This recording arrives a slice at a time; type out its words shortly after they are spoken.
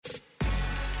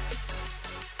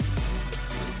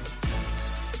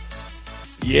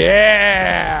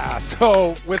Yeah.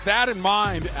 So with that in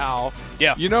mind, Al,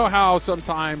 Yeah. you know how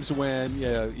sometimes when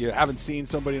you haven't seen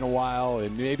somebody in a while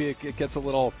and maybe it gets a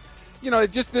little,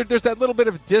 it just there's that little bit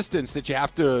of distance that you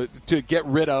have to get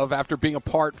rid of after being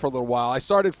apart for a little while. I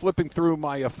started flipping through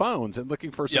my phones and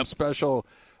looking for some special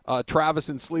Travis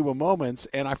and Sliwa moments,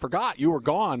 and I forgot you were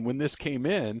gone when this came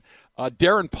in.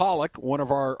 Darren Pollock, one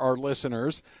of our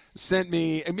listeners, sent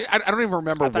me. I mean, I don't even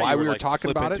remember why we were talking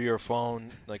about it. Through your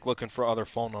phone, like looking for other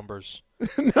phone numbers.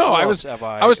 No, I was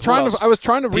trying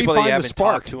to people that you refine the haven't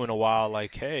spark. talked to in a while.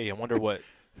 Like, hey, I wonder what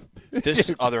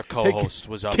this other co-host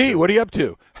was up Key, to. what are you up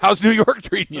to? How's New York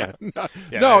treating you?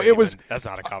 That's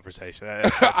not a conversation.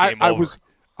 That's game over.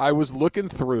 I was looking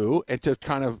through and to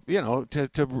kind of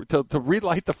to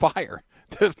relight the fire,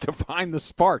 to find the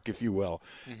spark, if you will.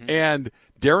 Mm-hmm. And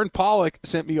Darren Pollock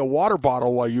sent me a water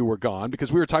bottle while you were gone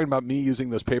because we were talking about me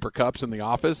using those paper cups in the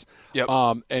office. Yep.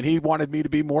 And he wanted me to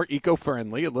be more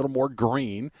eco-friendly, a little more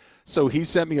green. So he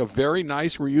sent me a very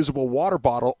nice reusable water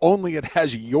bottle, only it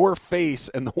has your face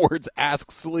and the words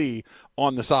Ask Slee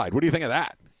on the side. What do you think of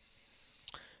that?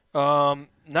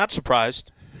 Not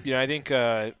surprised. I think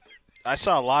I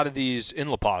saw a lot of these in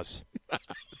La Paz. A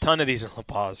ton of these in La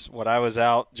Paz. When I was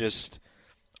out just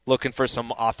looking for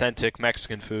some authentic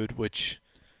Mexican food, which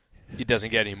it doesn't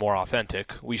get any more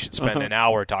authentic. We should spend an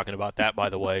hour talking about that, by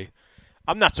the way.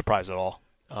 I'm not surprised at all.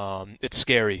 It's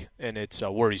scary and it's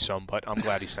worrisome, but I'm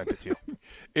glad he sent it to you.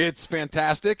 It's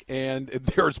fantastic, and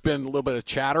there's been a little bit of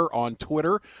chatter on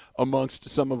Twitter amongst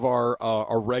some of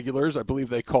our regulars. I believe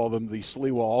they call them the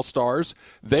Sliwa All-Stars.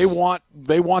 They want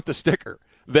the sticker.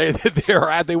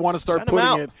 They want to start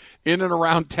putting it in and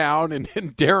around town, and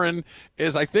Darren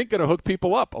is, I think, going to hook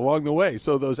people up along the way.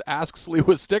 So those Ask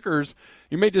Sliwa stickers,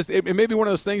 it may be one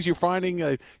of those things you're finding.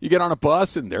 You get on a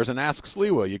bus and there's an Ask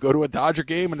Sliwa. You go to a Dodger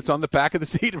game and it's on the back of the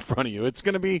seat in front of you. It's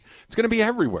going to be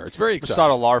everywhere. It's very exciting.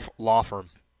 Start a law firm.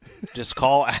 Just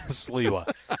call Ask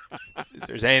Sliwa. If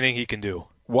there's anything he can do.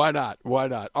 Why not? Why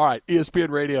not? All right. ESPN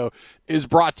Radio is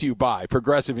brought to you by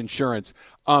Progressive Insurance.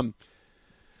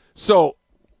 So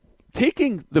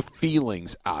taking the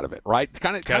feelings out of it, right?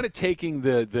 Kind of taking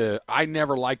the I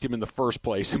never liked him in the first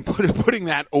place and putting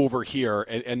that over here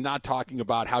and not talking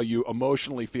about how you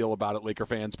emotionally feel about it, Laker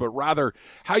fans, but rather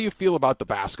how you feel about the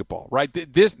basketball, right?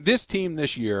 This team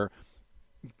this year,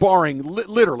 barring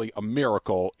literally a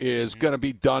miracle, is going to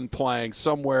be done playing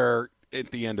somewhere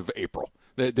at the end of April.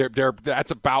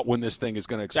 That's about when this thing is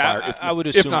going to expire. I would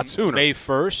assume if not sooner. May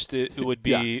 1st, it would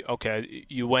be, okay,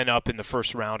 you went up in the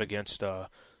first round against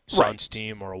Suns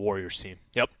team or a Warriors team.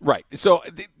 Yep. Right. So,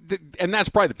 and that's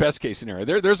probably the best case scenario.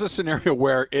 There's a scenario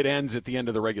where it ends at the end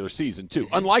of the regular season, too.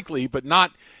 Mm-hmm. Unlikely, but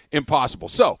not impossible.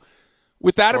 So,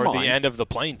 with that in mind. Or the end of the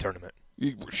playing tournament.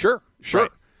 Sure. Right.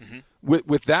 Mm-hmm.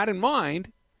 With that in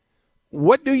mind,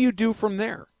 what do you do from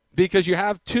there? Because you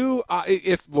have two,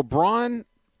 if LeBron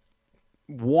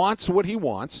wants what he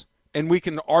wants, and we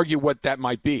can argue what that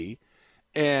might be,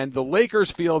 and the Lakers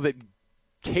feel that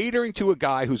catering to a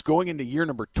guy who's going into year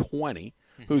number 20,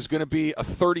 who's going to be a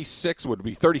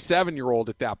 37-year-old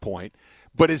at that point,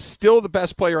 but is still the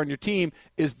best player on your team,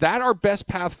 is that our best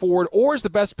path forward? Or is the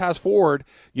best path forward,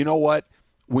 you know what,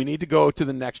 we need to go to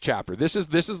the next chapter. This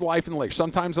is life in the Lakers.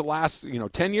 Sometimes it lasts,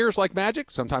 10 years like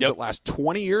Magic. Sometimes it lasts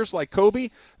 20 years like Kobe.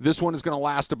 This one is going to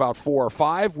last about 4 or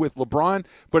 5 with LeBron.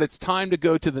 But it's time to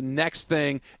go to the next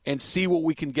thing and see what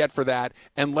we can get for that,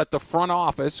 and let the front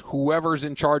office, whoever's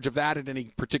in charge of that at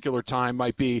any particular time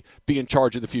might be in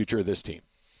charge of the future of this team.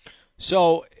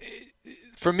 So,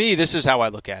 for me, this is how I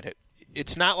look at it.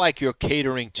 It's not like you're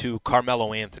catering to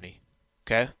Carmelo Anthony,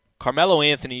 okay? Carmelo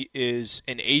Anthony is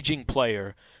an aging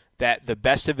player that the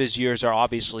best of his years are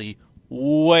obviously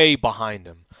way behind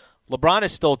him. LeBron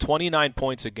is still 29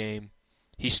 points a game.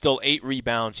 He's still 8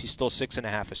 rebounds. He's still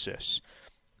 6.5 assists.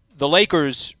 The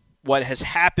Lakers, what has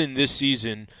happened this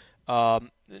season,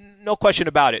 no question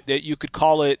about it, that you could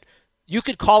call it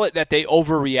that they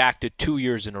overreacted 2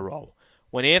 years in a row.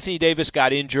 When Anthony Davis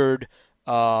got injured,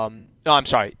 after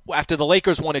the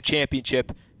Lakers won a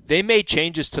championship, they made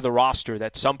changes to the roster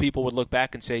that some people would look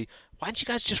back and say, why don't you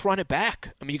guys just run it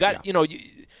back? I mean,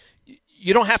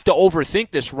 you don't have to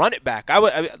overthink this. Run it back.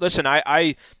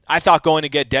 I thought going to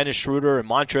get Dennis Schroeder and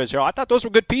Montrezl Harrell, I thought those were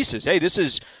good pieces. Hey, this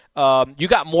is you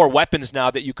got more weapons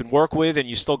now that you can work with, and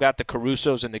you still got the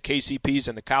Carusos and the KCPs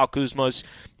and the Kyle Kuzmas.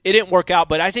 It didn't work out,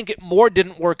 but I think it more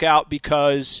didn't work out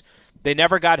because they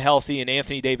never got healthy, and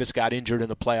Anthony Davis got injured in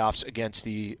the playoffs against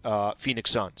the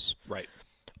Phoenix Suns. Right.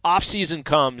 Off-season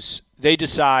comes, they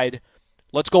decide,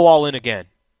 let's go all in again.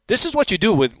 This is what you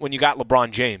do when you got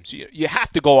LeBron James. You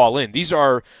have to go all in.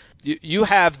 You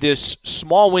have this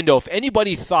small window. If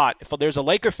anybody thought, if there's a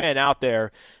Laker fan out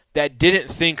there that didn't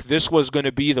think this was going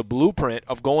to be the blueprint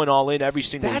of going all in every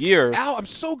single year. Al, I'm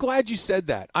so glad you said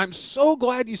that. I'm so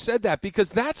glad you said that, because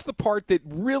that's the part that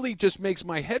really just makes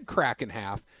my head crack in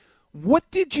half. What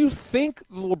did you think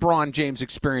the LeBron James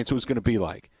experience was going to be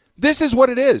like? This is what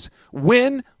it is.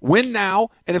 Win now,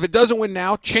 and if it doesn't win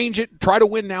now, change it, try to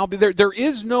win now. There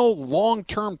is no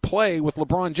long-term play with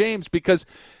LeBron James because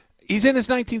he's in his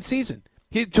 19th season.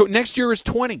 Next year is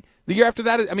 20. The year after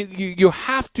that, I mean, you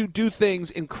have to do things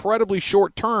incredibly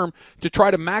short term to try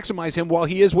to maximize him while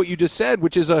he is what you just said,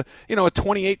 which is a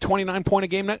 28, 29 point a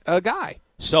game guy.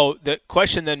 So the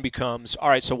question then becomes, all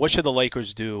right, so what should the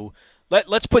Lakers do?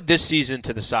 Let's put this season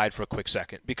to the side for a quick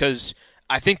second, because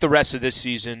I think the rest of this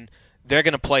season, they're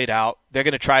going to play it out. They're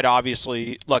going to try to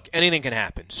obviously – look, anything can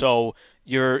happen. So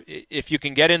if you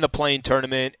can get in the play-in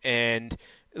tournament, and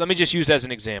let me just use as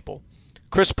an example.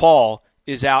 Chris Paul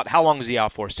is out. How long is he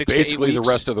out for? 6 to 8 weeks? Basically the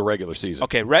rest of the regular season.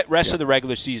 Okay, rest of the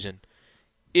regular season.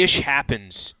 Ish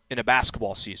happens in a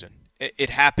basketball season.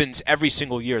 It happens every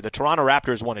single year. The Toronto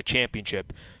Raptors won a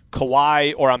championship.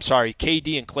 KD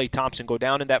and Klay Thompson go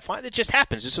down in that final. It just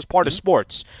happens. This is part of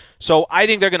sports. So I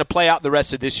think they're going to play out the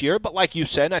rest of this year. But like you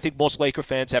said, I think most Laker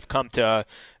fans have come to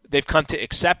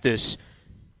accept this.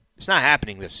 It's not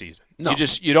happening this season. No.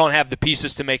 You don't have the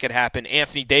pieces to make it happen.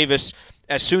 Anthony Davis,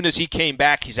 as soon as he came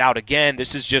back, he's out again.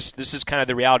 This is kind of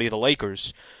the reality of the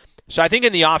Lakers. So I think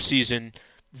in the offseason,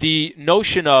 the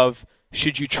notion of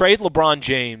should you trade LeBron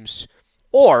James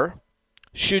or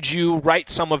should you right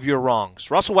some of your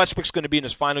wrongs? Russell Westbrook's going to be in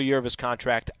his final year of his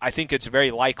contract. I think it's very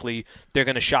likely they're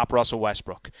going to shop Russell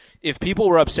Westbrook. If people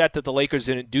were upset that the Lakers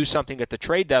didn't do something at the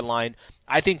trade deadline,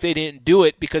 I think they didn't do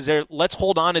it because let's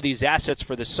hold on to these assets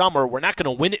for the summer. We're not going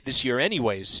to win it this year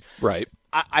anyways. Right.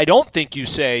 I don't think you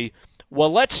say,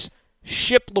 well, let's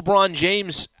ship LeBron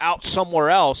James out somewhere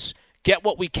else, get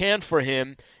what we can for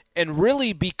him, and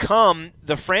really become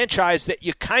the franchise that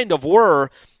you kind of were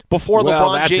before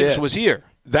LeBron James was here.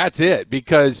 That's it,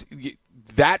 because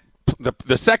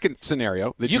the second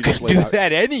scenario that you can just laid do out,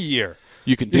 that any year.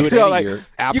 You can do it any year.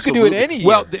 Absolutely. You can do it any year.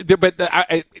 Well,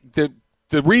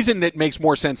 the reason that makes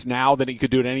more sense now than he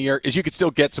could do it any year is you could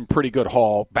still get some pretty good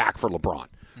haul back for LeBron,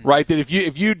 right? That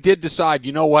if you did decide,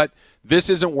 you know what,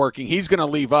 this isn't working, he's going to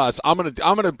leave us, I'm going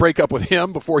to break up with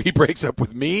him before he breaks up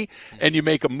with me, and you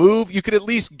make a move, you could at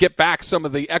least get back some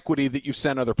of the equity that you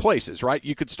sent other places, right?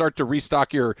 You could start to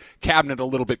restock your cabinet a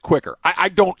little bit quicker. I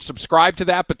don't subscribe to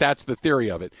that, but that's the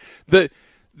theory of it.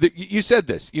 You said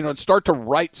this, start to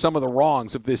right some of the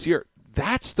wrongs of this year.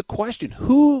 That's the question.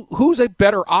 Who's a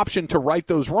better option to right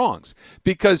those wrongs?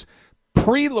 Because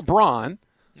pre-LeBron,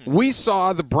 we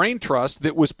saw the brain trust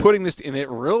that was putting this in. It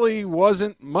really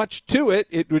wasn't much to it.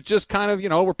 It was just kind of,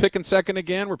 we're picking second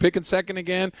again, picking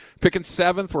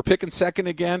seventh, we're picking second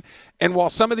again. And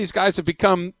while some of these guys have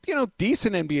become,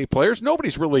 decent NBA players,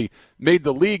 nobody's really made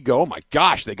the league go, oh my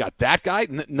gosh, they got that guy.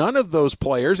 None of those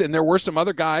players, and there were some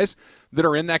other guys that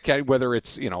are in that category, whether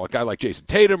it's, a guy like Jason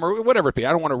Tatum or whatever it be.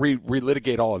 I don't want to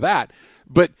relitigate all of that.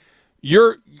 But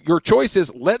your choice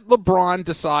is let LeBron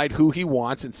decide who he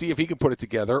wants and see if he can put it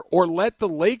together, or let the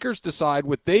Lakers decide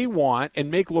what they want and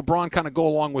make LeBron kind of go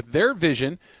along with their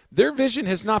vision. Their vision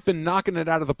has not been knocking it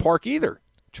out of the park either.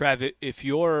 Trav, if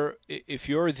you're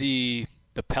the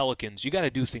Pelicans, you got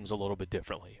to do things a little bit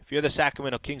differently. If you're the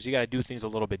Sacramento Kings, you got to do things a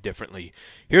little bit differently.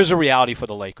 Here's a reality for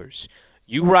the Lakers.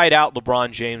 You ride out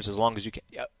LeBron James as long as you can.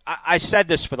 I said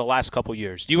this for the last couple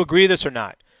years. Do you agree with this or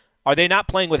not? Are they not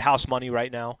playing with house money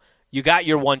right now? You got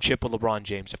your one chip with LeBron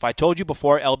James. If I told you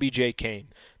before LBJ came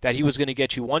that he was going to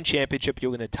get you one championship, you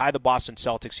were going to tie the Boston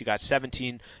Celtics, you got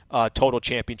 17 total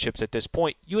championships at this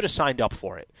point, you would have signed up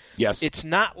for it. Yes. It's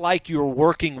not like you're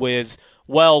working with,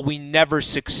 well, we never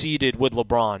succeeded with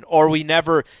LeBron, or he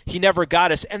never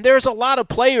got us. And there's a lot of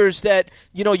players that,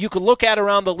 you could look at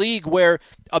around the league where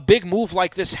a big move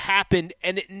like this happened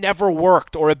and it never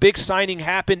worked, or a big signing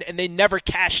happened and they never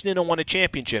cashed in and won a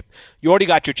championship. You already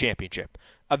got your championship.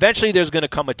 Eventually there's going to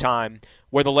come a time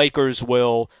where the Lakers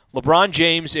will, LeBron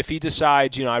James, if he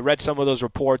decides, I read some of those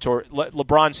reports, or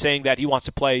LeBron saying that he wants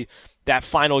to play that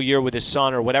final year with his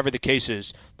son or whatever the case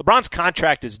is, LeBron's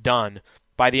contract is done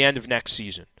by the end of next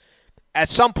season. At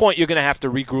some point, you're going to have to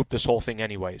regroup this whole thing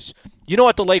anyways. You know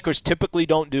what the Lakers typically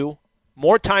don't do?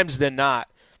 More times than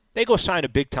not, they go sign a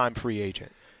big-time free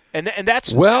agent. And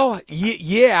that's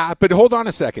yeah, but hold on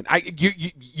a second.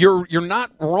 You're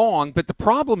not wrong, but the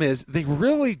problem is they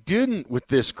really didn't with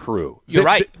this crew. You're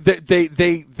right. The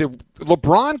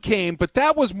LeBron came, but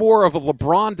that was more of a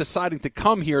LeBron deciding to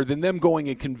come here than them going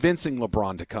and convincing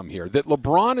LeBron to come here. That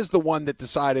LeBron is the one that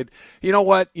decided, you know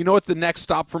what the next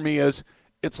stop for me is?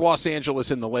 It's Los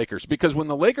Angeles and the Lakers. Because when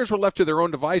the Lakers were left to their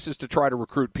own devices to try to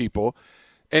recruit people,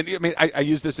 and I mean, I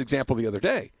used this example the other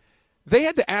day. They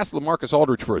had to ask LaMarcus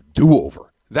Aldridge for a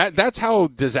do-over. That's how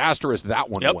disastrous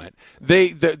that one went.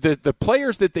 The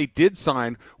players that they did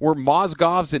sign were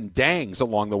Mozgovs and Dangs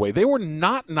along the way. They were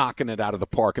not knocking it out of the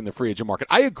park in the free agent market.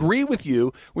 I agree with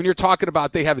you when you're talking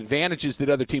about they have advantages that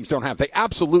other teams don't have. They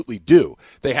absolutely do.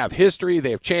 They have history,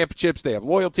 they have championships, they have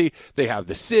loyalty, they have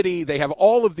the city, they have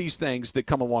all of these things that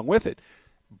come along with it.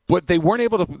 But they weren't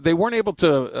able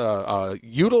to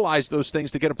utilize those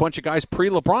things to get a bunch of guys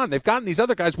pre-LeBron. They've gotten these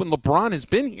other guys when LeBron has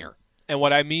been here. And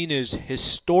what I mean is,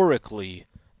 historically,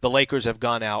 the Lakers have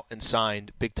gone out and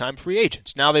signed big-time free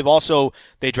agents. Now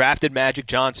they drafted Magic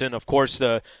Johnson. Of course,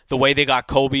 the way they got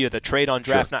Kobe or the trade on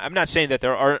draft night. I'm not saying that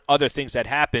there aren't other things that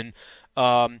happen,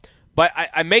 but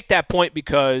I make that point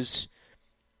because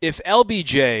if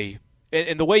LBJ,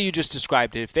 and the way you just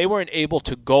described it, if they weren't able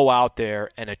to go out there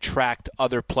and attract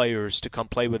other players to come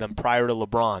play with them prior to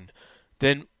LeBron,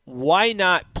 then why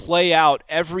not play out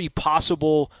every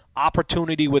possible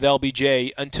opportunity with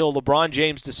LBJ until LeBron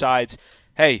James decides,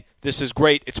 hey, this is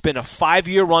great. It's been a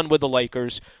 5-year run with the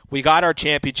Lakers. We got our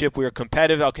championship. We were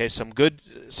competitive. Okay, some good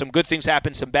things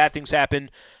happen, some bad things happen.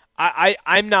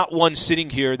 I'm not one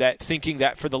sitting here thinking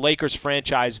that for the Lakers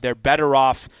franchise, they're better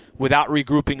off without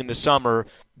regrouping in the summer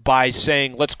by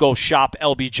saying, let's go shop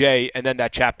LBJ, and then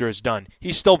that chapter is done.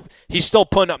 He's still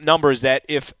putting up numbers that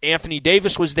if Anthony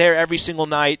Davis was there every single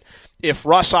night, if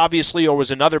Russ obviously or was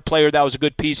another player that was a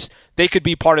good piece, they could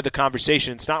be part of the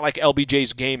conversation. It's not like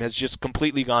LBJ's game has just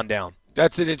completely gone down.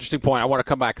 That's an interesting point. I want to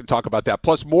come back and talk about that.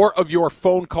 Plus more of your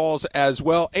phone calls as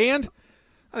well. And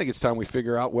I think it's time we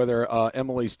figure out whether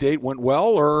Emily's date went well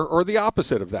or the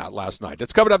opposite of that last night.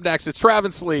 It's coming up next. It's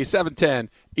Travis Lee, 710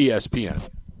 ESPN.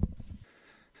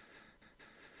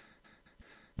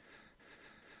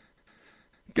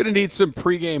 Going to need some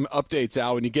pregame updates,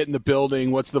 Al. When you get in the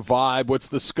building, what's the vibe? What's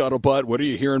the scuttlebutt? What are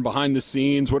you hearing behind the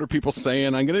scenes? What are people saying?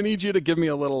 I'm going to need you to give me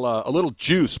a little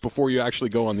juice before you actually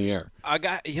go on the air.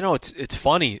 It's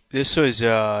funny. This was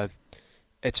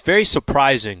it's very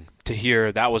surprising to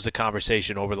hear that was the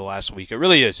conversation over the last week. It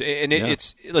really is. And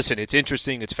it's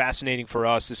interesting. It's fascinating for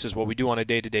us. This is what we do on a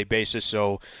day-to-day basis.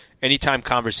 So anytime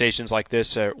conversations like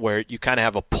this where you kind of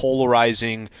have a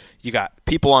polarizing, you got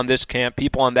people on this camp,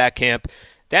 people on that camp,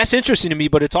 that's interesting to me,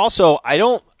 but it's also I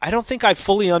don't think I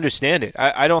fully understand it.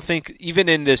 I don't think even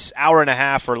in this hour and a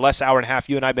half or less hour and a half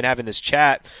you and I have been having this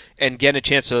chat and getting a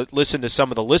chance to listen to some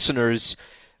of the listeners,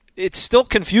 it's still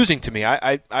confusing to me.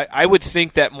 I would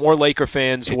think that more Laker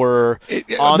fans were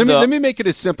Let me make it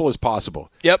as simple as possible.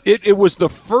 Yep. It was the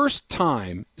first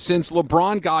time since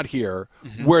LeBron got here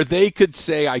where they could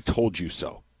say, I told you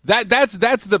so. That's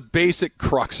the basic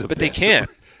crux of it. But they can't.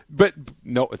 But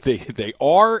no, they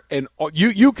are, and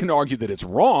you can argue that it's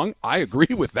wrong. I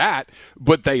agree with that,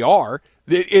 but they are.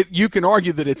 You can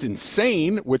argue that it's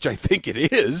insane, which I think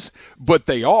it is, but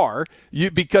they are.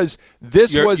 Because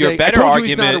this was a better I told argument.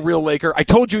 You he's not a real Laker. I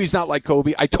told you he's not like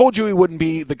Kobe. I told you he wouldn't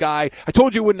be the guy. I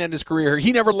told you he wouldn't end his career.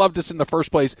 He never loved us in the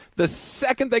first place. The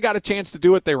second they got a chance to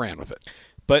do it, they ran with it.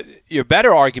 But your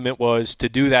better argument was to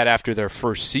do that after their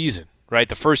first season, right?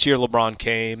 The first year LeBron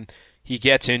came, he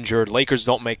gets injured. Lakers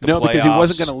don't make the playoffs. No, because he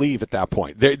wasn't going to leave at that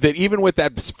point. That even with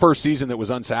that first season that was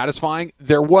unsatisfying,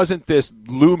 there wasn't this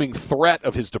looming threat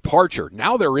of his departure.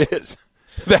 Now there is.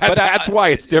 That's why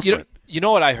it's different. You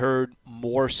know what I heard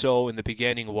more so in the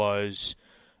beginning was,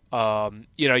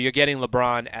 you're getting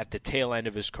LeBron at the tail end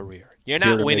of his career. You're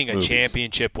not winning a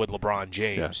championship with LeBron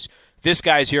James. Yeah. This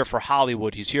guy's here for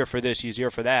Hollywood. He's here for this. He's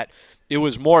here for that. It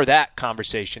was more that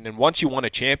conversation. And once you won a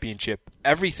championship,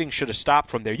 everything should have stopped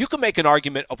from there. You can make an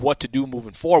argument of what to do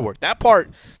moving forward. That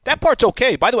part's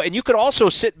okay. By the way, and you could also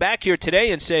sit back here today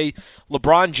and say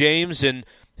LeBron James and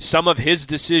some of his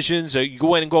decisions, you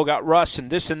go in and got Russ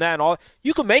and this and that and all.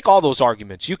 You can make all those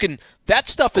arguments. That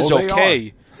stuff is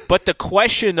okay. But the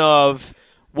question of,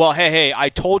 well, hey, I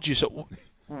told you so.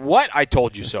 What? I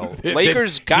told you so.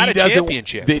 Lakers got a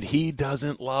championship. That he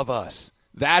doesn't love us.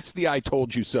 That's the I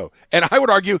told you so. And I would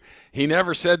argue he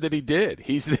never said that he did.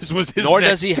 This was his Nor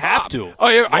next does he stop. have to. Oh,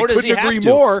 yeah, I couldn't agree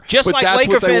more. Just but like that's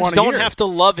Laker what they fans wanna don't hear. have to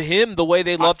love him the way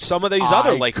they loved some of these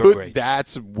other Laker greats.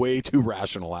 That's way too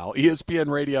rational, Al. ESPN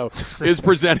Radio is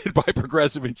presented by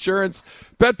Progressive Insurance.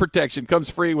 Pet protection comes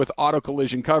free with auto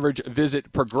collision coverage.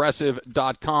 Visit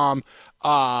progressive.com.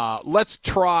 Let's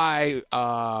try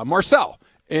Marcel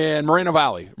in Moreno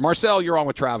Valley. Marcel, you're on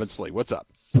with Travis Slee. What's up?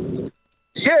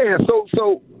 Yeah,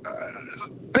 so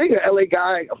being an LA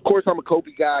guy, of course I'm a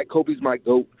Kobe guy. Kobe's my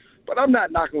GOAT. But I'm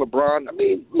not knocking LeBron. I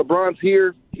mean, LeBron's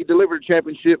here. He delivered a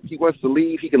championship. He wants to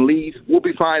leave. He can leave. We'll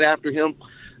be fine after him.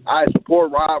 I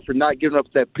support Rob for not giving up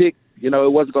that pick. It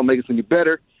wasn't going to make us any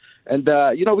better. And,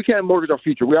 we can't mortgage our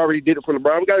future. We already did it for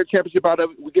LeBron. We got a championship out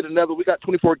of it. We get another. We got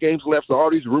 24 games left, so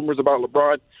all these rumors about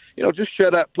LeBron, just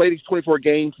shut up, play these 24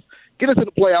 games, get us in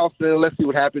the playoffs, and let's see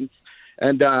what happens.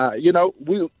 And,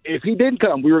 if he didn't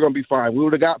come, we were going to be fine. We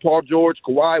would have got Paul George,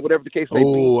 Kawhi, whatever the case may be.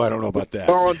 Oh, I don't know about that.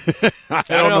 I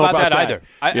don't know about that either.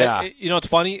 Yeah. It's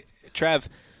funny, Trev,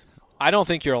 I don't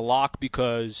think you're a lock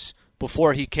because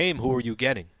before he came, who were you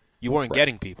getting? You weren't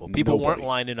getting people. People weren't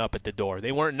lining up at the door.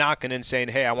 They weren't knocking and saying,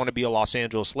 hey, I want to be a Los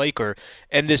Angeles Laker.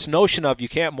 And this notion of you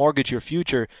can't mortgage your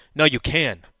future, no, you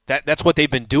can. That's what they've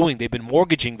been doing. They've been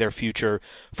mortgaging their future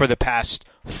for the past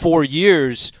 4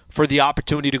 years for the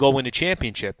opportunity to go win a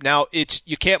championship. Now,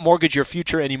 you can't mortgage your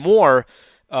future anymore.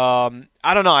 I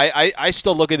don't know. I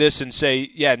still look at this and say,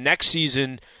 yeah, next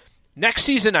season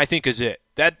I think is it.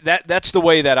 That's the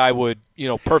way that I would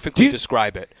perfectly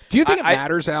describe it. Do you think it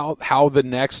matters, Al, how the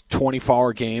next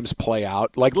 24 games play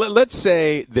out? Like, let's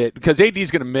say that because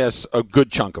AD's going to miss a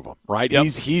good chunk of them, right? Yep.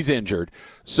 He's injured.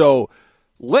 So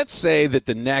let's say that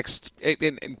the next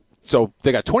so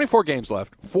they got 24 games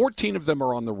left. 14 of them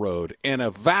are on the road, and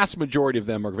a vast majority of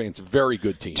them are against very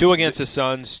good teams. 2 against the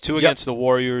Suns, 2 against the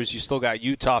Warriors. You still got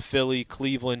Utah, Philly,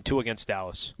 Cleveland, 2 against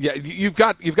Dallas. Yeah, you've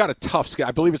got a tough schedule.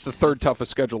 I believe it's the third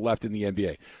toughest schedule left in the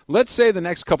NBA. Let's say the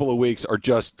next couple of weeks are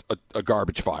just a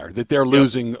garbage fire, that they're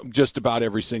losing just about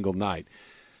every single night.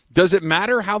 Does it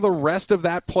matter how the rest of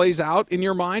that plays out in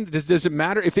your mind? Does it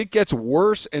matter if it gets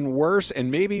worse and worse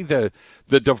and maybe the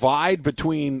divide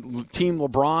between Team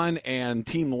LeBron and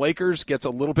Team Lakers gets a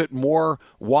little bit more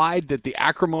wide, that the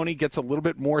acrimony gets a little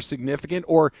bit more significant?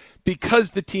 Or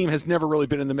because the team has never really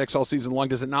been in the mix all season long,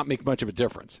 does it not make much of a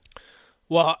difference?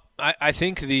 Well, I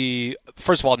think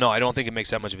first of all, no, I don't think it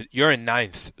makes that much of it. You're in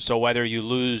 9th, so whether you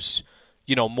lose –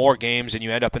 more games and you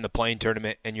end up in the play-in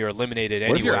tournament and you're eliminated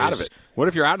anyways. What if you're out of it? What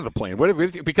if you're out of the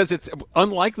play-in? Because it's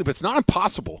unlikely, but it's not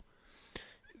impossible.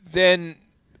 Then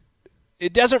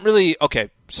it doesn't really –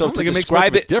 okay, so to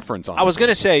describe it – difference. I was going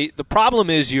to say the problem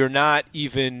is you're not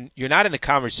in the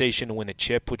conversation to win a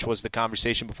chip, which was the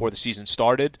conversation before the season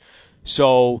started.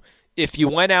 So if you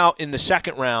went out in the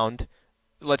second round –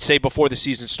 let's say before the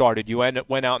season started, you went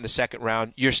out in the second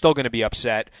round, you're still going to be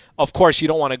upset. Of course, you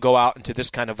don't want to go out into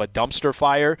this kind of a dumpster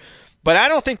fire. But I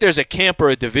don't think there's a camp or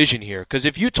a division here. Because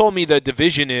if you told me the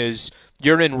division is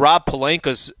you're in Rob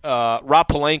Pelinka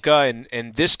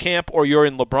and this camp, or you're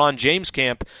in LeBron James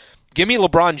camp, give me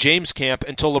LeBron James camp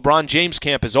until LeBron James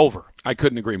camp is over. I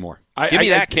couldn't agree more. Give me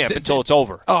that camp until it's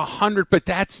over. 100, but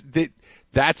that's the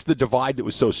divide that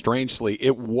was so strangely.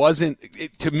 It wasn't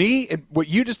to me. What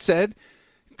you just said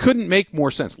couldn't make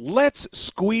more sense. Let's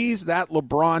squeeze that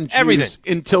LeBron juice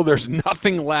until there's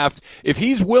nothing left. If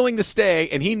he's willing to stay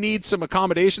and he needs some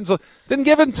accommodations, then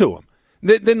give them to him.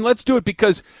 Then let's do it,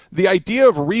 because the idea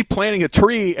of replanting a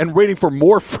tree and waiting for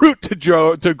more fruit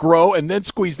to grow and then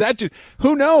squeeze that juice,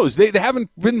 who knows? They haven't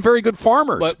been very good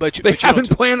farmers. But they haven't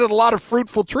planted a lot of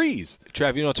fruitful trees.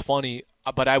 Trav, it's funny,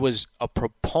 but I was a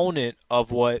proponent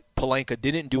of what Pelinka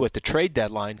didn't do at the trade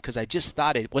deadline because I just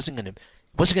thought it wasn't going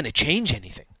to change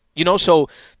anything. So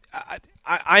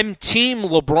I'm team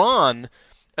LeBron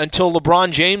until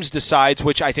LeBron James decides,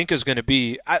 which I think is going to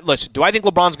be. Listen, do I think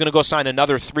LeBron's going to go sign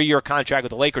another 3-year contract with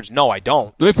the Lakers? No, I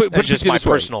don't. That's just my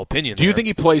personal opinion. Do you think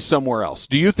he plays somewhere else?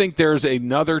 Do you think there's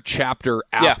another chapter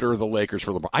after the Lakers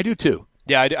for LeBron? I do too.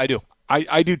 Yeah, I do.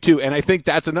 I do too, and I think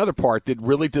that's another part that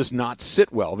really does not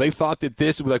sit well. They thought that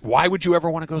this was like, why would you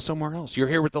ever want to go somewhere else? You're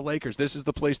here with the Lakers. This is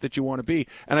the place that you want to be,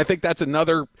 and I think that's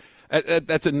another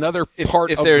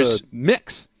part of the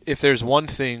mix. If there's one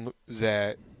thing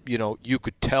that you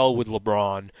could tell with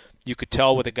LeBron, you could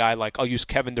tell with a guy like, I'll use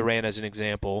Kevin Durant as an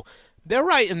example. They're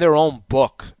writing their own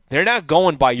book. They're not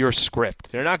going by your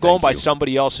script. They're not going by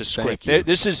somebody else's script.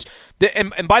 This is,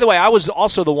 and by the way, I was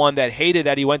also the one that hated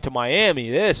that he went to Miami.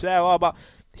 This, that, blah, blah.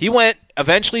 He went,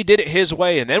 eventually did it his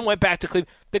way, and then went back to Cleveland.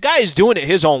 The guy is doing it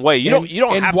his own way. You don't have to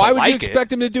like it. And why would you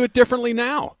expect him to do it differently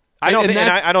now? I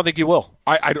don't think you will.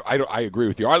 I agree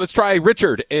with you. All right, let's try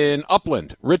Richard in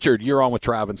Upland. Richard, you're on with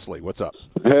Trav and Slee. What's up?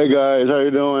 Hey, guys. How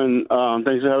you doing?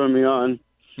 Thanks for having me on.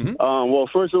 Mm-hmm. Well,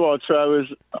 first of all, Travis,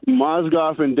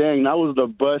 Mozgov and Deng, that was the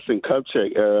bust in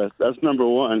Kupchak era. That's number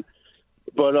one.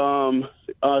 But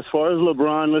as far as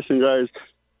LeBron, listen, guys,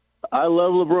 I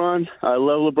love LeBron. I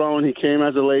love LeBron when he came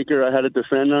as a Laker. I had to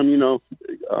defend him,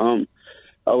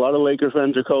 a lot of Laker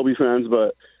fans are Kobe fans,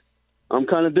 but I'm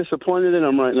kind of disappointed in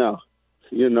him right now.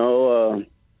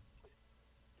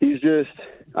 He's just,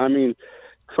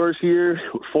 first year,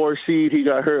 4 seed, he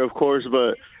got hurt, of course,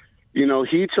 but,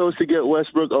 he chose to get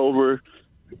Westbrook over.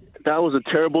 That was a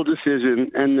terrible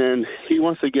decision, and then he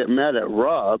wants to get mad at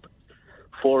Rob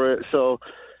for it. So,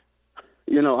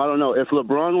 I don't know. If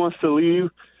LeBron wants to leave,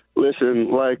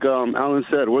 listen, like Alan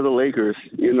said, we're the Lakers.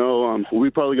 We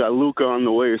probably got Luka on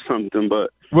the way or something,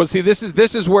 but. Well, see, this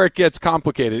is where it gets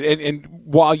complicated. And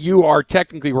while you are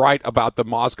technically right about the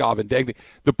Mozgov and Deng thing,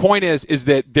 the point is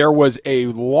that there was a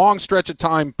long stretch of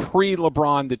time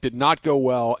pre-LeBron that did not go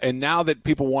well, and now that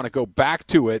people want to go back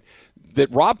to it, that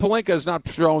Rob Pelinka has not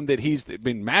shown that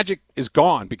Magic is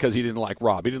gone because he didn't like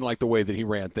Rob. He didn't like the way that he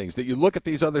ran things. That you look at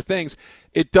these other things,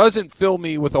 it doesn't fill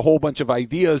me with a whole bunch of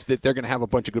ideas that they're going to have a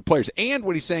bunch of good players. And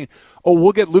what he's saying,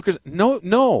 we'll get Lucas.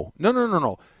 No.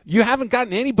 You haven't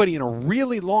gotten anybody in a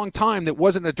really long time that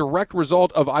wasn't a direct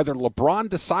result of either LeBron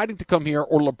deciding to come here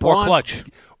or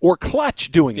LeBron or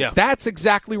Clutch doing it. Yeah. That's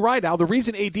exactly right, Al. The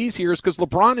reason AD's here is because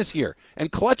LeBron is here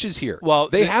and Clutch is here. Well,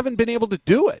 they haven't been able to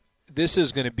do it. This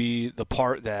is going to be the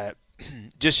part that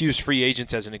just use free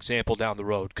agents as an example down the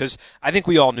road, because I think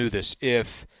we all knew this.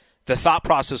 If the thought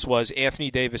process was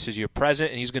Anthony Davis is your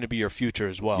present and he's going to be your future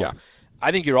as well, yeah.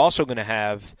 I think you're also going to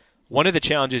have one of the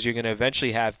challenges you're going to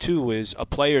eventually have too is a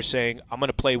player saying, I'm going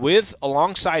to play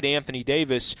alongside Anthony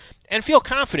Davis and feel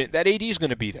confident that AD is going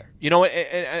to be there.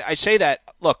 And I say that,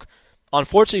 look,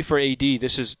 unfortunately for AD,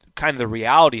 this is kind of the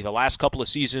reality. The last couple of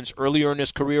seasons, earlier in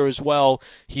his career as well,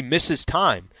 he misses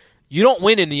time. You don't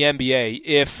win in the NBA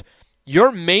if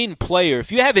your main player, if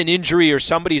you have an injury or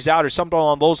somebody's out or something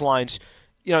along those lines,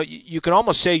 you can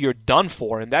almost say you're done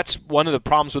for. And that's one of the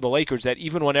problems with the Lakers, that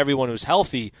even when everyone was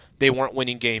healthy, they weren't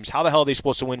winning games. How the hell are they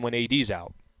supposed to win when AD's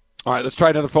out? All right, let's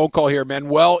try another phone call here.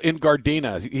 Manuel in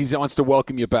Gardena. He wants to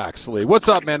welcome you back, Slee. What's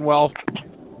up, Manuel?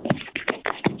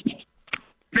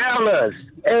 Fellas,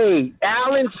 hey,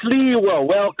 Alan Sleewell,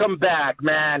 welcome back,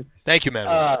 man. Thank you,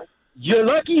 Manuel. You're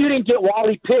lucky you didn't get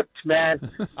Wally pipped,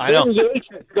 man. I know. Yates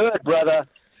is good, brother.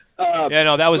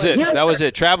 That was it. That was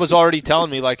it. Trav was already telling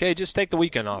me, like, hey, just take the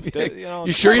weekend off.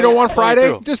 You sure you don't want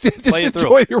Friday? Just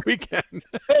enjoy your weekend.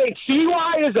 Hey,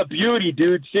 CY is a beauty,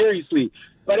 dude. Seriously.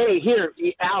 But, hey, here,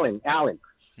 Alan,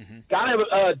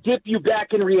 gotta dip you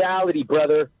back in reality,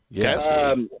 brother. Yes.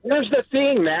 Here's the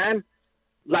thing, man.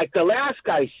 Like the last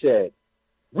guy said,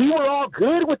 we were all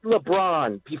good with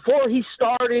LeBron before he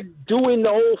started doing the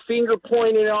whole finger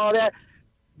pointing and all that.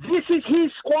 This is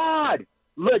his squad.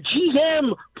 The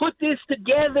GM put this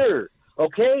together,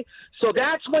 okay? So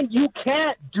that's when you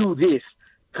can't do this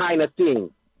kind of thing,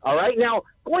 all right? Now,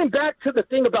 going back to the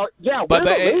thing about,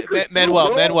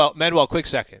 Manuel, quick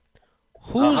second.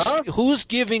 Who's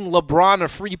giving LeBron a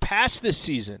free pass this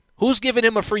season? Who's giving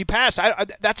him a free pass?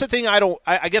 That's the thing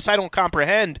I guess I don't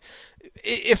comprehend.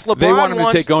 If LeBron they want him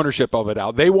to take ownership of it,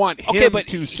 Al. They want him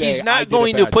to say, he's not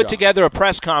going to put together a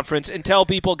press conference and tell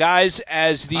people, guys,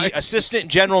 as the assistant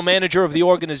general manager of the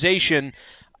organization,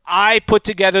 I put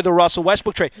together the Russell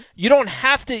Westbrook trade. You don't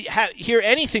have to hear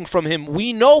anything from him.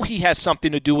 We know he has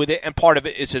something to do with it, and part of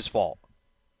it is his fault.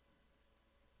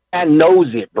 And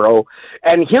knows it, bro.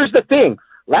 And here's the thing.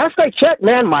 Last I checked,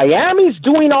 man, Miami's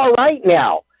doing all right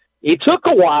now. It took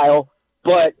a while,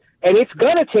 and it's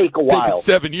going to take a while.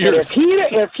 7 years.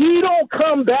 If he don't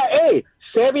come back, hey,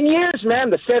 7 years,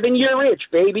 man, the 7-year itch,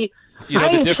 baby. You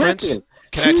know the difference? Tripping.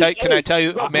 Can I tell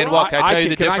you, Manuel, can I tell you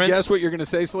the difference? Can I guess what you're going to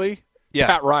say, Slee? Yeah.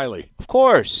 Pat Riley. Of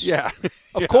course. Yeah.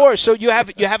 Of course. So you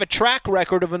have a track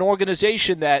record of an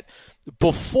organization that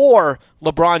before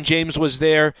LeBron James was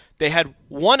there, they had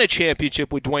won a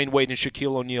championship with Dwayne Wade and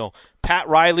Shaquille O'Neal. Pat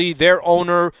Riley, their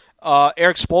owner,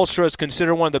 Eric Spoelstra is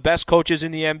considered one of the best coaches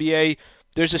in the NBA.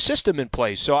 There's a system in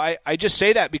place. So I just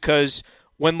say that because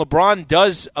when LeBron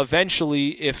does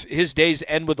eventually, if his days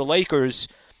end with the Lakers,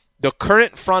 the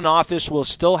current front office will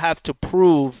still have to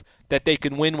prove that they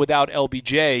can win without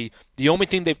LBJ. The only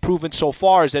thing they've proven so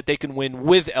far is that they can win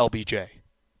with LBJ.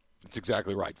 That's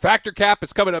exactly right. Factor Cap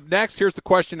is coming up next. Here's the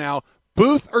question now.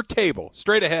 Booth or table?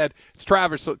 Straight ahead. It's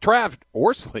Trav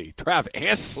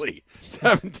and Slee.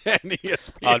 710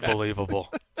 ESPN.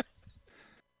 Unbelievable.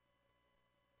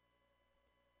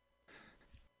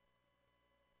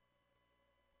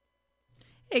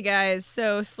 Hey guys,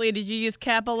 so Slee, did you use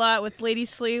Cap a lot with Lady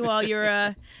Slee while you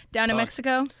were down in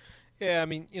Mexico? Yeah, I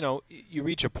mean, you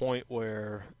reach a point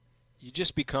where you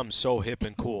just become so hip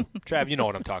and cool. Trav, you know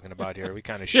what I'm talking about here. We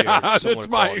kind of share similar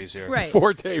qualities here. Right.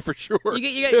 Forte for sure.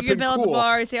 You get Bill at the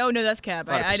bar and say, "Oh no, that's Cap.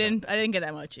 I didn't get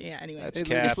that much." Yeah. Anyway, That's Hey,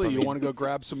 Cap. Lee, you want to go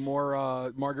grab some more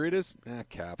margaritas?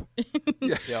 Cap.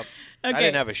 Yep. Okay. I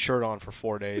didn't have a shirt on for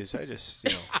 4 days. I just,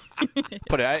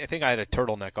 I think I had a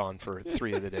turtleneck on for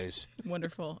 3 of the days.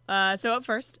 Wonderful. So up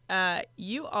first,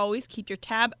 you always keep your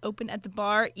tab open at the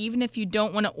bar, even if you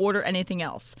don't want to order anything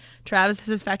else. Travis, this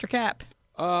is Factor Cap.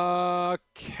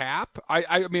 Cap.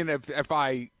 I mean, if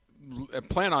I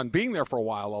plan on being there for a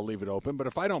while, I'll leave it open. But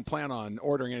if I don't plan on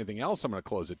ordering anything else, I'm going to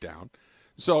close it down.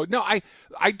 So no,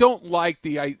 I don't like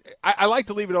I like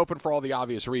to leave it open for all the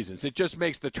obvious reasons. It just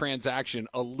makes the transaction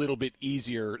a little bit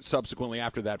easier subsequently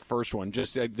after that first one.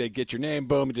 Just they get your name,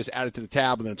 boom, and just add it to the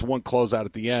tab, and then it's one closeout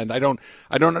at the end. I don't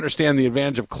understand the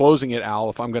advantage of closing it, Al,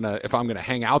 if I'm gonna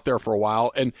hang out there for a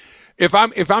while. And if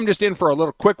I'm just in for a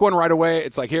little quick one right away,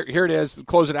 it's like here it is,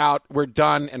 close it out, we're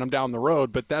done, and I'm down the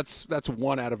road. But that's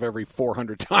 1 out of every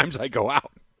 400 times I go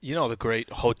out. You know the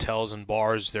great hotels and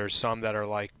bars, there's some that are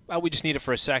like, oh, we just need it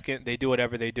for a second. They do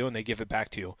whatever they do, and they give it back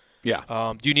to you.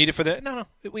 Yeah. Do you need it for that? No,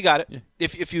 we got it. Yeah.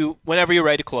 If you, whenever you're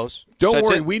ready to close. Don't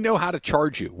worry, we know how to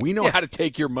charge you. We know how to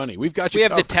take your money. We've got you We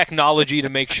have covered. the technology to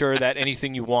make sure that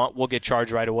anything you want will get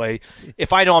charged right away.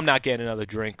 If I know I'm not getting another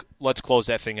drink, let's close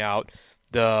that thing out.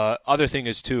 The other thing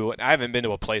is, too, and I haven't been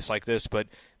to a place like this, but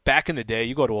back in the day,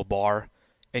 you go to a bar,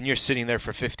 and you're sitting there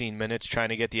for 15 minutes trying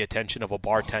to get the attention of a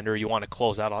bartender. You want to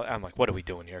close out. I'm like, what are we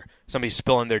doing here? Somebody's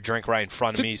spilling their drink right in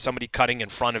front of me. Somebody cutting in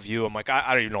front of you. I'm like,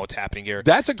 I don't even know what's happening here.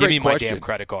 That's a great question. Give me question. my damn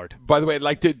credit card. By the way,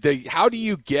 like, how do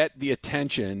you get the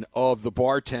attention of the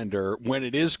bartender when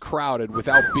it is crowded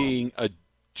without being a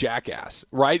jackass,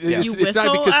 right? Yeah. You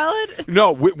whistle, Alan?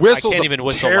 No, whistle's I can't even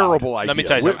whistle terrible loud. idea. Let me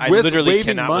tell you something. I literally waving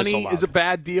cannot money whistle loud. is a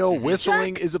bad deal.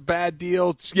 Whistling is a bad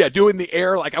deal. Yeah, doing the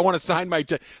air, like I want to sign my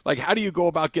like. How do you go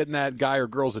about getting that guy or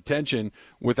girl's attention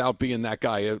without being that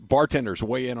guy? Bartenders,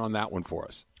 weigh in on that one for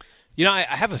us. I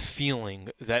have a feeling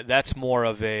that that's more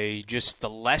of just the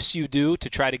less you do to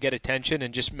try to get attention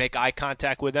and just make eye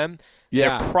contact with them,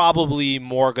 they're probably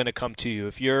more going to come to you.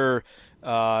 If you're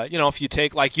if you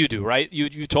take, like you do, right?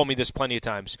 You told me this plenty of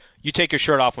times. You take your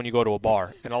shirt off when you go to a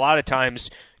bar, and a lot of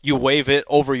times you wave it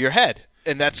over your head.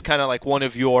 And that's kind of like one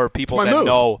of your people that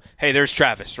know, hey, there's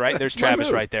Travis, right? There's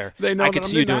Travis right there. They know I can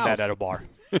see you doing that at a bar.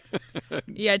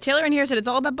 Yeah, Taylor in here said it's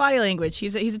all about body language.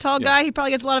 He's a tall guy. He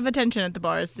probably gets a lot of attention at the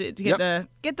bars to get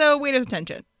the waiter's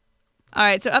attention. All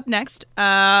right, so up next,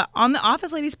 on the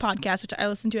Office Ladies podcast, which I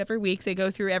listen to every week, they go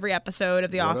through every episode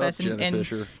of The Office. What up, Jenna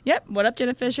Fisher? Yep, what up,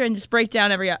 Jenna Fisher, and just break down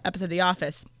every episode of The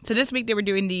Office. So this week they were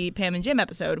doing the Pam and Jim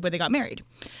episode where they got married.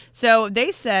 So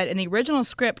they said in the original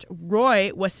script,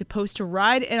 Roy was supposed to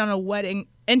ride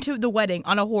into the wedding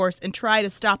on a horse and try to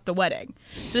stop the wedding.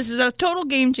 So this is a total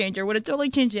game changer. Would have totally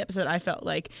changed the episode, I felt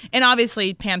like. And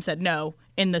obviously Pam said no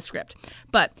in the script.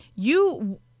 But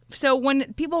So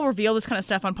when people reveal this kind of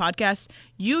stuff on podcasts,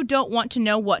 you don't want to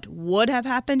know what would have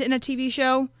happened in a TV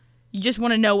show. You just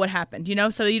want to know what happened,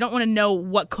 So you don't want to know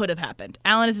what could have happened.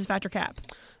 Alan, is his Factor Cap?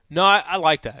 No, I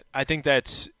like that. I think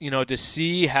that's, to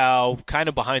see how kind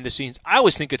of behind the scenes. I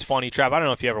always think it's funny, Trav. I don't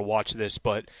know if you ever watched this,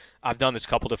 but I've done this a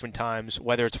couple different times,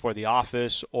 whether it's for The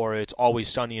Office or it's Always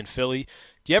Sunny in Philly.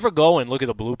 Do you ever go and look at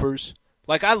the bloopers?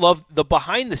 Like, I love the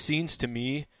behind the scenes to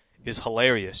me is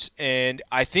hilarious. And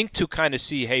I think to kind of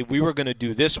see, hey, we were going to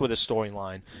do this with a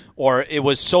storyline, or it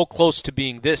was so close to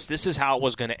being this is how it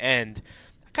was going to end.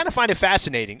 I kind of find it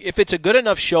fascinating. If it's a good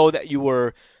enough show that you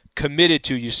were committed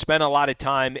to, you spent a lot of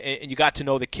time and you got to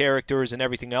know the characters and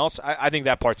everything else, I think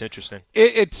that part's interesting.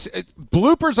 It's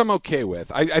bloopers I'm okay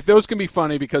with. Those can be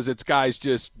funny because it's guys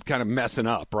just kind of messing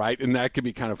up, right? And that can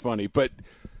be kind of funny. But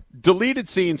deleted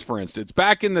scenes, for instance,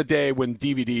 back in the day when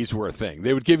DVDs were a thing,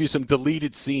 they would give you some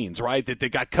deleted scenes, right, that they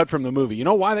got cut from the movie. You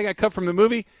know why they got cut from the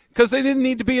movie? Because they didn't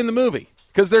need to be in the movie.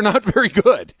 Because they're not very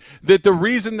good. That the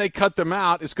reason they cut them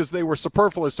out is because they were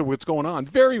superfluous to what's going on.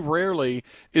 Very rarely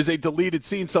is a deleted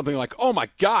scene something like, oh my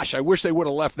gosh, I wish they would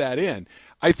have left that in.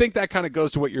 I think that kind of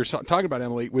goes to what you're talking about,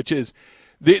 Emily, which is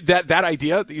that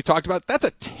idea that you talked about. That's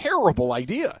a terrible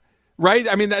idea, right?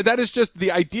 I mean, that is just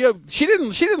the idea. She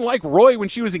didn't like Roy when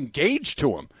she was engaged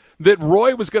to him. That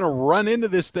Roy was going to run into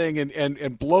this thing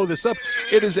and blow this up.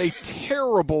 It is a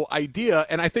terrible idea,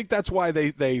 and I think that's why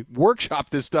they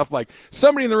workshop this stuff. Like,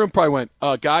 somebody in the room probably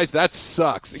went, guys, that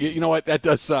sucks. You know what? That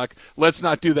does suck. Let's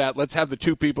not do that. Let's have the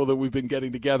two people that we've been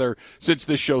getting together since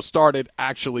this show started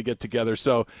actually get together.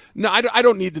 So, no, I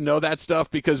don't need to know that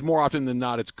stuff because more often than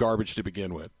not, it's garbage to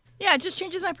begin with. Yeah, it just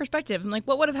changes my perspective. I'm like,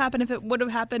 what would have happened if it would have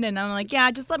happened? And I'm like,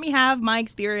 yeah, just let me have my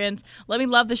experience. Let me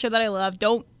love the show that I love.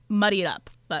 Don't muddy it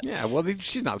up. But Yeah, well,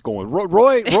 she's not going.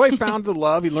 Roy found the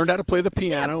love. He learned how to play the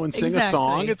piano and sing a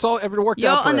song. It's all ever worked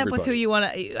out for You'll end everybody. up with who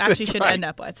you actually should end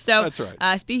up with. So, That's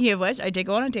right. Speaking of which, I did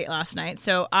go on a date last night.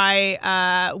 So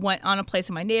I went on a place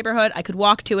in my neighborhood. I could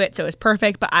walk to it, so it was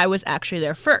perfect. But I was actually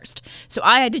there first, so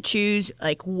I had to choose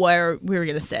like where we were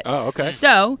going to sit. Oh, okay.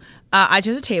 So I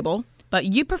chose a table. But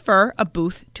you prefer a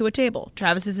booth to a table.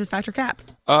 Travis, is this fact or cap?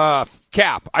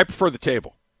 Cap. I prefer the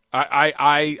table.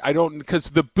 I don't, because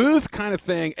the booth kind of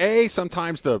thing,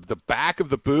 sometimes the back of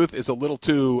the booth is a little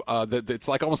too, it's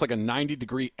like almost like a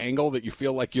 90-degree angle that you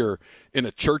feel like you're in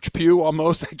a church pew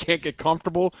almost. I can't get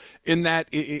comfortable in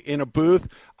a booth.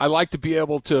 I like to be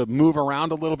able to move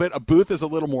around a little bit. A booth is a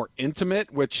little more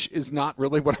intimate, which is not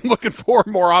really what I'm looking for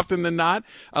more often than not.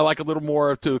 I like a little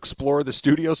more to explore the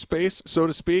studio space, so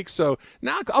to speak. So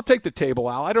now I'll take the table,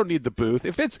 Al. I don't need the booth.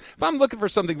 If I'm looking for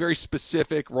something very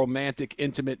specific, romantic,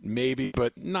 intimate, maybe,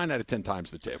 but 9 out of 10 times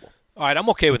the table. All right, I'm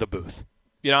okay with a booth.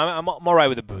 You know, I'm all right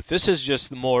with a booth. This is just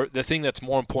the thing that's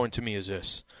more important to me is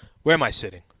this. Where am I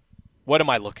sitting? What am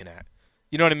I looking at?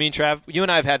 You know what I mean, Trav? You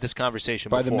and I have had this conversation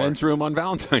By before. the men's room on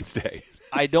Valentine's Day.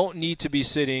 I don't need to be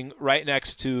sitting right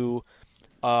next to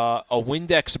a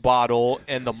Windex bottle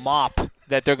and the mop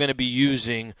that they're going to be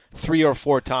using 3 or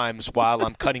 4 times while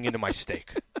I'm cutting into my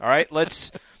steak. All right?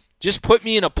 Let's just put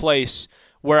me in a place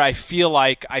where I feel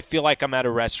like I'm at a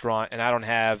restaurant and I don't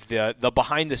have the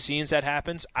behind the scenes that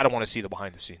happens. I don't want to see the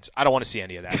behind the scenes. I don't want to see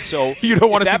any of that. So you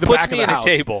don't want to see the back of the house. That puts me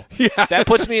in a table. Yeah. That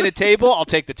puts me in a table. I'll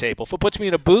take the table. If it puts me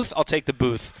in a booth, I'll take the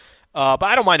booth. But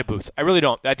I don't mind a booth. I really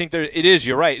don't. I think it is.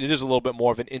 You're right. It is a little bit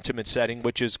more of an intimate setting,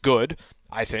 which is good.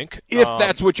 I think if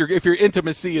that's what if your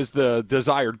intimacy is the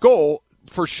desired goal.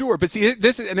 For sure. But see,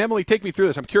 and Emily, take me through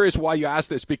this. I'm curious why you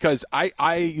asked this, because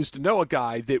I used to know a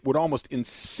guy that would almost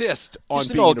insist on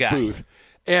being in a booth.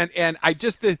 And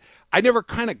I never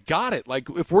kind of got it. Like,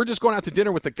 if we're just going out to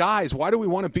dinner with the guys, why do we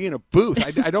want to be in a booth?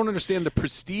 I don't understand the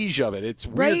prestige of it. It's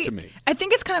weird to me. I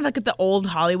think it's kind of like the old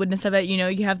Hollywoodness of it. You know,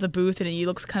 you have the booth and it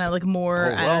looks kind of like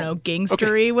more,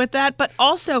 gangstery with that. But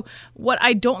also, what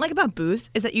I don't like about booths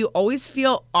is that you always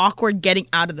feel awkward getting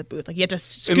out of the booth. Like, you have to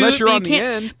scoot, unless you're on the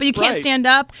end. But you can't stand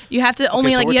up. You have to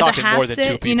only, so you have to half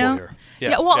sit, you know? Here.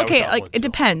 Yeah, it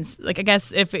depends. Like, I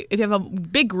guess if you have a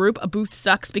big group, a booth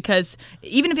sucks because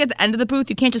even if you're at the end of the booth,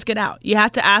 you can't just get out. You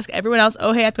have to ask everyone else,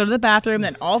 I have to go to the bathroom,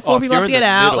 then all 4 people have to get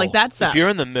out. Like, that sucks. If you're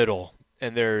in the middle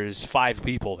and there's 5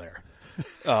 people there,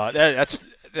 that's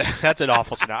an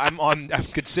awful scenario. I'm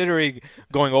considering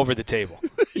going over the table.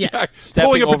 Yeah.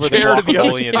 Pulling up over a chair to the other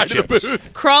guacamole side of the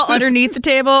booth. Crawl underneath the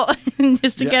table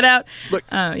just to get out. Look,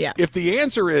 if the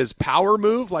answer is power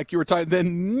move, like you were talking,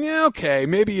 then okay,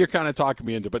 maybe you're kind of talking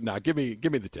me into. But no, give me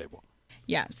the table.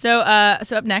 Yeah. So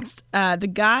up next,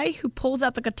 the guy who pulls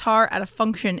out the guitar at a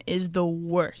function is the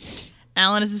worst.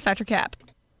 Alan, is this fact or cap?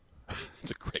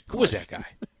 That's a great question. Who is that guy?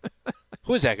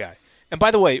 Who is that guy? And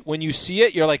by the way, when you see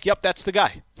it, you're like, yep, that's the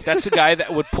guy. That's the guy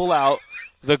that would pull out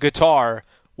the guitar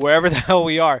wherever the hell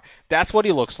we are. That's what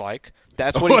he looks like.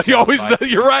 That's what he sounds like.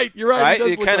 You're right. Right?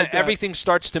 It kind of everything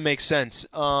starts to make sense.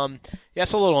 It's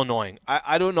a little annoying.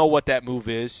 I don't know what that move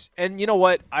is. And you know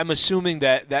what? I'm assuming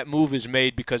that move is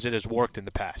made because it has worked in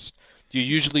the past. You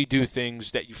usually do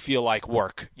things that you feel like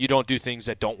work. You don't do things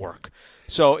that don't work.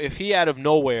 So if he out of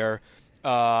nowhere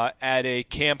at a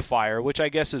campfire, which I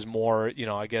guess is more,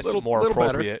 more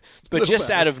appropriate. But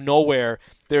just out of nowhere,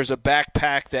 there's a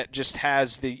backpack that just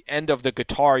has the end of the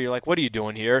guitar. You're like, what are you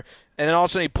doing here? And then all of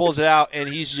a sudden he pulls it out, and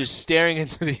he's just staring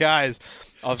into the eyes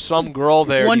of some girl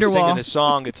there singing a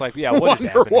song. It's like, yeah, what is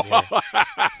happening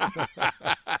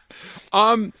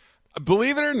here?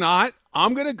 Believe it or not,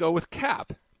 I'm going to go with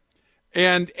cap.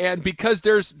 And because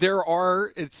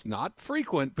it's not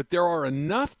frequent, but there are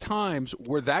enough times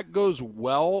where that goes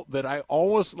well that I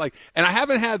almost like, and I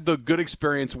haven't had the good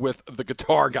experience with the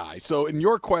guitar guy. So in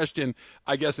your question,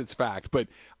 I guess it's fact, but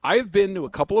I've been to a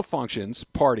couple of functions,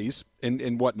 parties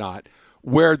and whatnot,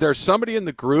 where there's somebody in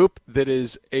the group that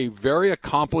is a very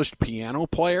accomplished piano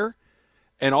player.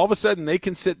 And all of a sudden, they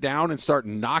can sit down and start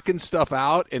knocking stuff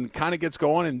out, and kind of gets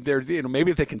going. And they're, maybe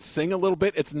if they can sing a little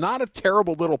bit, it's not a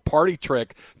terrible little party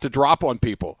trick to drop on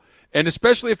people. And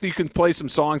especially if you can play some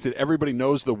songs that everybody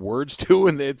knows the words to,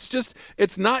 and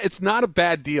it's not a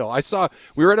bad deal.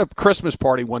 We were at a Christmas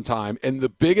party one time, and the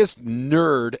biggest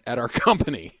nerd at our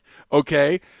company,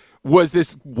 was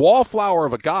this wallflower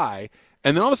of a guy,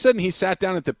 and then all of a sudden he sat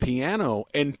down at the piano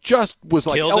and just was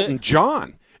like Elton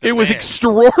John. It was man.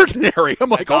 extraordinary. I'm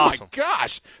like, That's oh awesome. my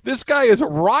gosh, this guy is a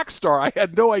rock star. I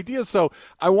had no idea. So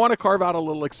I want to carve out a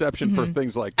little exception for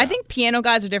things like that. I think piano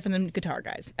guys are different than guitar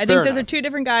guys. I Fair think those are enough. two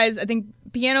different guys. I think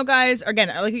piano guys, again,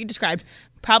 like you described,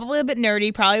 probably a bit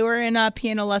nerdy. Probably were in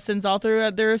piano lessons all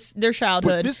through their But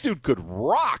childhood. this dude could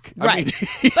rock. Right.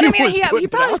 He But I mean, was he putting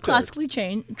it probably was out there. classically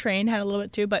trained, had a little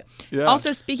bit too. But Yeah.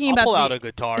 also speaking I'll about pull the, out a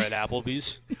guitar at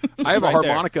Applebee's. I have a Right there.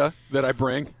 harmonica that I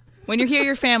bring. when you're here,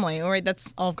 your family. All right,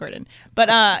 that's Olive Garden. But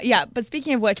yeah. But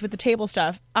speaking of which, with the table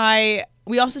stuff,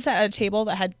 we also sat at a table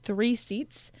that had 3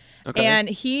 seats. Okay. And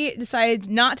he decided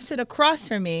not to sit across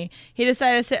from me. He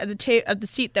decided to sit at the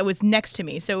seat that was next to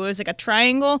me. So it was like a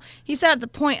triangle. He sat at the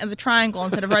point of the triangle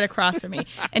instead of right across from me.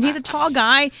 And he's a tall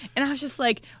guy. And I was just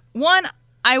like, one,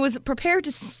 I was prepared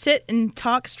to sit and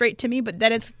talk straight to me, but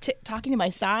then it's talking to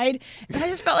my side. And I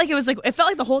just felt like it felt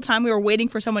like the whole time we were waiting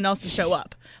for someone else to show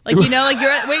up. Like, you know, like you're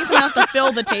waiting for someone else to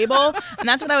fill the table. And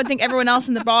that's what I would think everyone else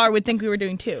in the bar would think we were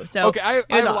doing too. So Okay, I it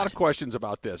was have a odd. lot of questions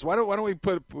about this. Why don't we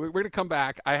we're going to come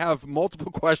back. I have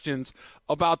multiple questions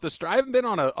about this. I haven't been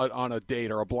on a date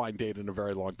or a blind date in a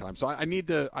very long time, so I need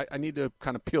to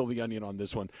kind of peel the onion on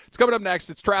this one. It's coming up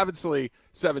next. It's Travis Lee,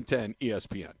 710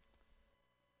 ESPN.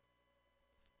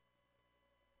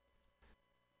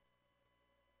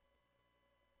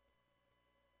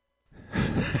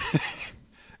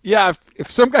 Yeah,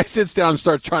 if some guy sits down and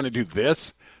starts trying to do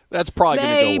this, that's probably going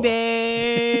to go well.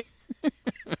 Baby.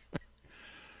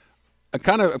 I'm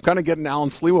kind of getting Alan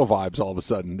Sliwa vibes all of a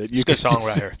sudden. That you It's a good can song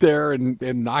just right sit there and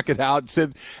knock it out,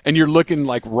 and you're looking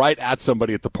like right at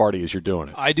somebody at the party as you're doing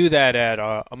it. I do that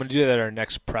I'm going to do that at our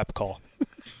next prep call.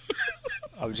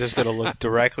 I'm just going to look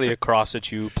directly across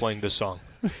at you playing this song.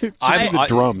 the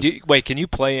drums. Wait, can you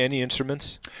play any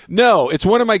instruments? No, it's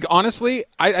one of my. Honestly,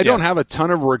 I don't have a ton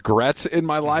of regrets in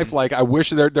my life. Like I wish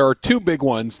there are 2 big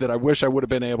ones that I wish I would have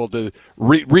been able to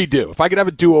redo. If I could have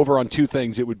a do-over on 2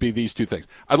 things, it would be these 2 things.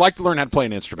 I'd like to learn how to play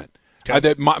an instrument.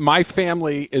 Okay. My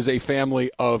family is a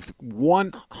family of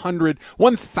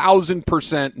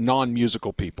 1,000%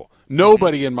 non-musical people.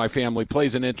 Nobody in my family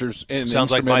plays an instrument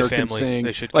Sounds like my or can family. sing.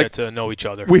 They should Like, get to know each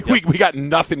other. We got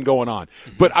nothing going on.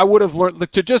 But I would have learned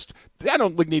to just – I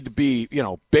don't need to be,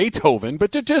 Beethoven,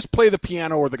 but to just play the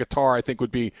piano or the guitar I think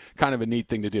would be kind of a neat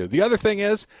thing to do. The other thing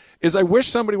is I wish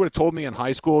somebody would have told me in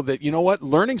high school that, you know what,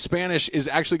 learning Spanish is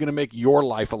actually going to make your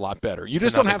life a lot better. You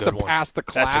just don't have to pass the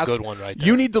class. That's a good one right there.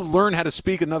 You need to learn how to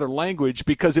speak another language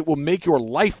because it will make your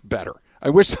life better. I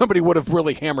wish somebody would have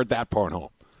really hammered that part home.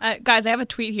 Guys, I have a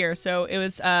tweet here. So it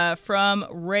was from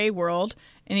Ray World,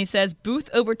 and he says, booth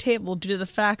over table due to the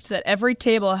fact that every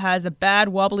table has a bad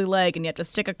wobbly leg and you have to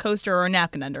stick a coaster or a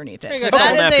napkin underneath it. You So got a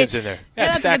couple that is napkins in there. Yeah,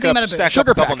 that's a stack good thing up, about a booth. stack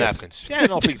Sugar up a couple packets. napkins. Yeah,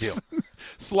 no big deal.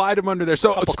 Slide them under there.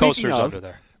 So Couple speaking coasters of under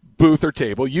there. booth or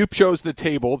table, you chose the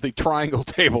table, the triangle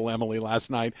table, Emily,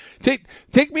 last night. Take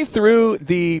me through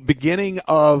the beginning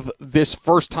of this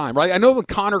first time, right? I know when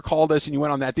Connor called us and you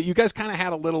went on that you guys kind of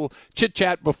had a little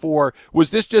chit-chat before. Was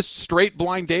this just straight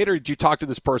blind date, or did you talk to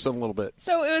this person a little bit?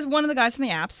 So it was one of the guys from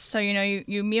the apps. So,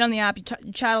 you meet on the app, you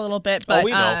chat a little bit. But,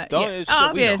 we know. yeah, We know.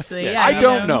 obviously. Yeah. Yeah, I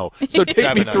don't know. So take me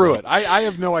Travis and I through know. it. I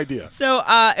have no idea. So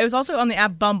it was also on the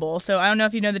app Bumble. So I don't know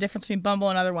if you know the difference between Bumble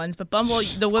and other ones, but Bumble,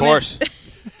 the Of women, course.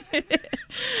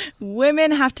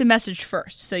 women have to message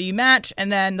first. So you match,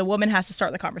 and then the woman has to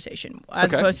start the conversation, as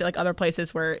Okay. opposed to like other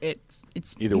places where it's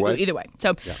Either way? Either way.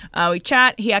 So we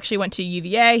chat. He actually went to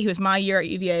UVA. He was my year at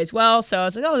UVA as well. So I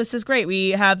was like, oh, this is great. We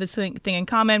have this thing in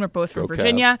common. We're both from Go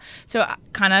Virginia. So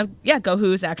kind of, go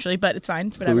Who's actually, but it's fine.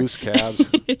 It's whatever. Who's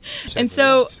Cavs? And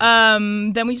so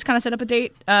then we just kind of set up a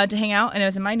date to hang out, and it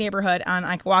was in my neighborhood, and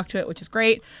I could walk to it, which is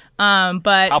great.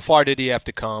 But How far did he have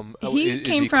to come? he Is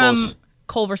came he from close?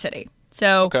 Culver City.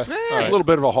 So Okay. All A right. little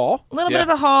bit of a haul. a little Yeah. bit of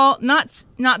a haul, not the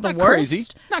Not worst, crazy.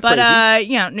 Not but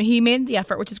crazy. he made the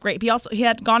effort, which is great. He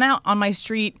had gone out on my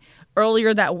street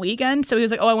earlier that weekend, so he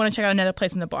was like, "Oh, I want to check out another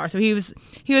place in the bar." So he was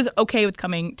okay with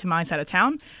coming to my side of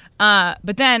town.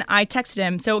 But then I texted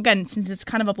him. So again, since it's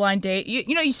kind of a blind date,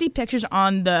 you see pictures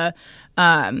on the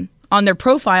on their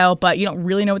profile, but you don't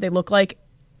really know what they look like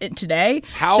today.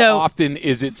 How So- often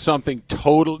is it something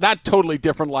not totally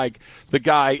different? Like the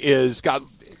guy got.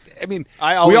 I mean,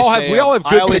 I we always all say, have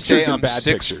good I always pictures say and I'm bad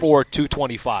 6'4", pictures.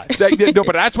 225. No,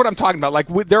 but that's what I'm talking about. Like,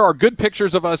 there are good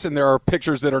pictures of us, and there are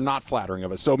pictures that are not flattering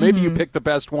of us. So maybe you pick the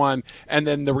best one, and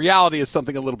then the reality is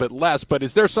something a little bit less. But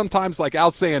is there sometimes, like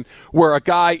Al's saying, where a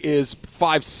guy is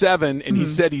 5'7" and he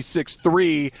said he's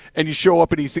 6'3", and you show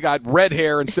up and he's got red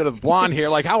hair instead of blonde hair?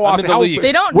 Like, how often? in the league.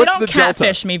 They don't what's the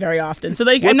catfish delta? me very often. So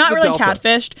I'm What's not the really delta?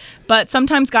 catfished, but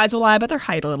sometimes guys will lie about their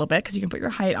height a little bit because you can put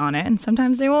your height on it, and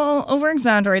sometimes they will over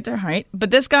exaggerate their height. But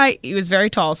this guy, he was very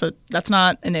tall, so that's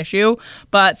not an issue.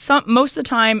 But most of the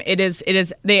time, it is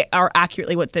they are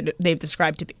accurately what they've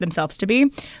described themselves to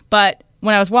be. But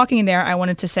when I was walking in there, I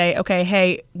wanted to say, okay,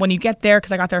 hey, when you get there,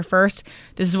 because I got there first,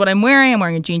 this is what I'm wearing. I'm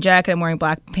wearing a jean jacket. I'm wearing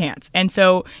black pants. And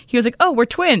so he was like, oh, we're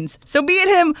twins. So me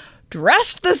and him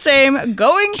dressed the same,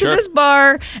 going to this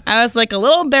bar. I was like a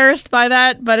little embarrassed by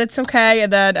that, but it's okay.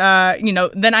 That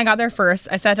then I got there first.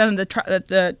 I sat down at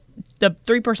the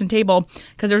 3-person table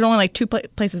because there's only like 2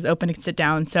 places open to sit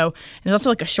down. So there's also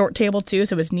like a short table too,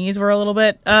 so his knees were a little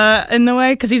bit in the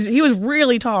way because he was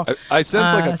really tall. I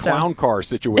sense like a clown car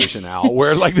situation, Al,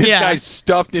 where like this guy's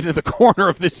stuffed into the corner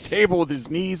of this table with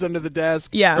his knees under the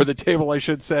desk, or the table, I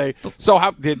should say. So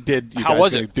how did you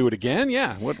guys do it again?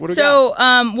 Yeah. What do you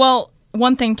got? Well,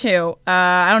 one thing too,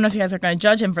 I don't know if you guys are going to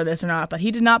judge him for this or not, but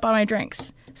he did not buy my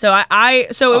drinks. So it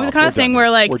was the kind of thing where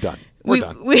like we're done.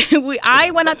 I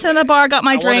went up to the bar, got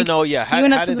my drink. I want to know,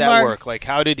 how did that work? Like,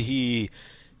 how did he?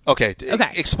 Okay.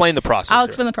 Explain the process. I'll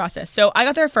explain the process. So I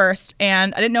got there first,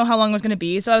 and I didn't know how long it was going to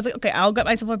be. So I was like, okay, I'll get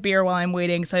myself a beer while I'm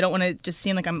waiting, so I don't want to just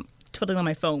seem like I'm twiddling on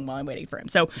my phone while I'm waiting for him.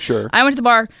 So I went to the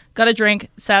bar, got a drink,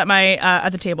 sat at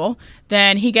at the table.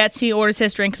 Then he orders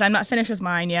his drink because I'm not finished with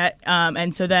mine yet.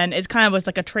 And so then it kind of was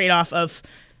like a trade off of,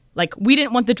 like, we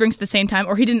didn't want the drinks at the same time,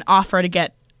 or he didn't offer to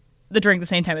get the drink at the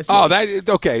same time as me.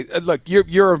 Oh, okay. Look,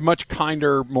 you're a much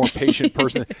kinder, more patient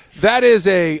person. That is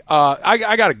I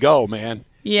gotta go, man.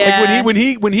 Yeah. Like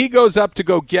when he goes up to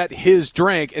go get his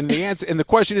drink, and the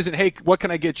question isn't, hey, what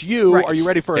can I get you? Right. Are you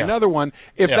ready for another one?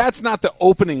 If that's not the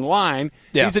opening line,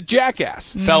 he's a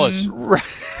jackass. Fellas.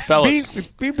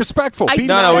 Be respectful.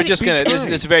 We're just gonna. This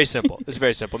is very simple. It's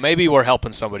very simple. Maybe we're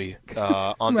helping somebody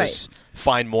on this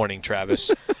fine morning,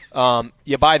 Travis.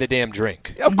 You buy the damn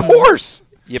drink. Of course.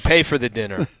 You pay for the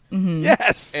dinner.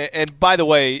 Yes. And by the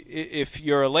way, if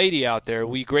you're a lady out there,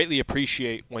 we greatly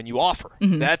appreciate when you offer.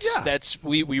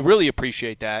 We really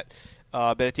appreciate that.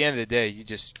 But at the end of the day, you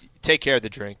just take care of the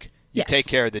drink. You take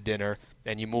care of the dinner.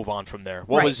 And you move on from there.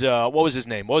 What was his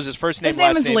name? What was his first name, his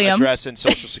name last name, Liam. address, and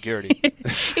Social Security?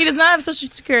 He does not have Social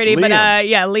Security, Liam. but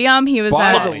Liam. He was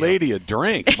buy the lady a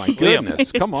drink. My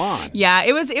goodness, come on. Yeah,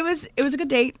 it was a good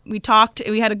date. We talked.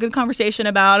 We had a good conversation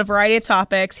about a variety of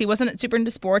topics. He wasn't super into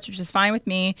sports, which is fine with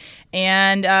me,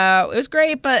 and it was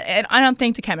great. But I don't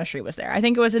think the chemistry was there. I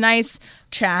think it was a nice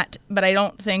chat, but I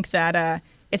don't think that.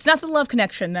 It's not the love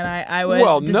connection that I was.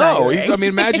 Well, desiring. No. I mean,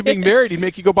 imagine being married. He'd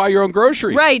make you go buy your own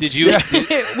groceries. Right. Did you?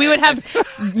 We would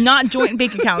have not joint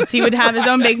bank accounts. He would have his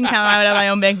own bank account. I would have my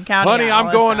own bank account. Honey,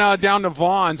 I'm going down to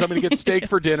Vaughn's. I'm going to get steak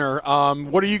for dinner.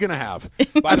 What are you going to have?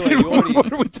 By the way,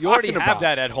 you already have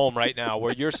that at home right now,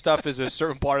 where your stuff is a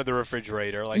certain part of the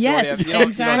refrigerator. Like, yes,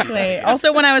 exactly.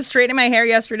 Also, when I was straightening my hair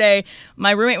yesterday,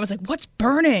 my roommate was like, "What's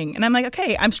burning?" And I'm like,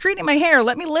 "Okay, I'm straightening my hair.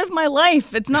 Let me live my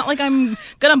life. It's not like I'm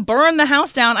going to burn the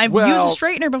house down. I've used a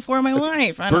straightener before in my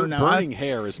life. I don't know. Burning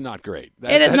hair is not great.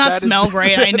 It does not smell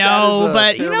great, I know,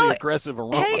 but aggressive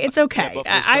aroma. Hey, it's okay.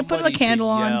 Yeah, I put a candle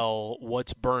on. Yell,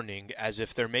 "What's burning?" as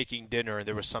if they're making dinner and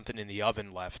there was something in the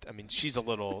oven left. I mean, she's a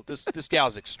little. This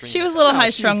gal's extreme. She was a little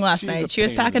high strung last night. She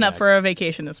was packing up for a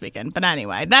vacation this weekend. But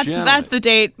anyway, that's the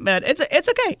date. But it's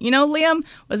okay. Liam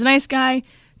was a nice guy,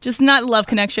 just not love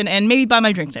connection, and maybe buy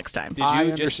my drink next time. Did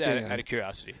you just out of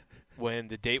curiosity, when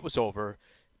the date was over?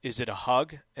 Is it a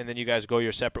hug, and then you guys go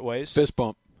your separate ways? Fist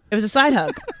bump. It was a side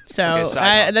hug. So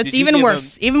hug. that's even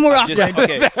worse. Even more awkward.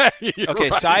 Okay,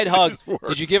 side hug.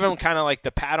 Did you give him kind of like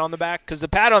the pat on the back? Because the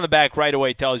pat on the back right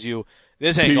away tells you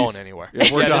this ain't going anywhere.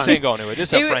 Yeah, we're done. This ain't going anywhere.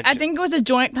 This is a friendship. I think it was a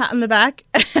joint pat on the back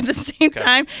at the same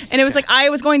time. And it was like, I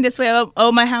was going this way.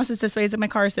 Oh, my house is this way. My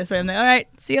car is this way. I'm like, all right,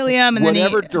 see you, Liam. And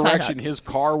whatever direction his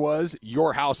car was,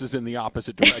 your house is in the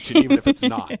opposite direction, even if it's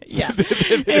not. Yeah,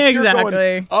 exactly. You're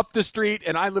going up the street,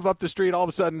 and I live up the street, all of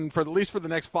a sudden, for at least for the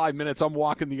next 5 minutes, I'm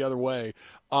walking the other way.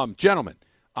 Gentlemen,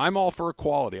 I'm all for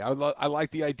equality. I like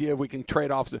the idea we can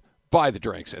trade off buy the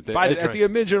drinks at the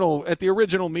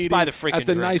original meeting. Buy the freaking at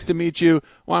the drink. Nice to meet you.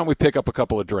 Why don't we pick up a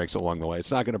couple of drinks along the way?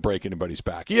 It's not going to break anybody's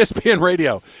back. ESPN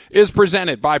Radio is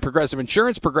presented by Progressive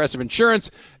Insurance. Progressive Insurance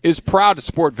is proud to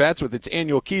support vets with its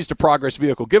annual Keys to Progress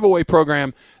vehicle giveaway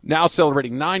program, now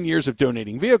celebrating 9 years of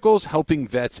donating vehicles, helping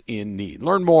vets in need.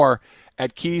 Learn more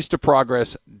at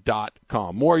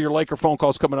keystoprogress.com. More of your Laker phone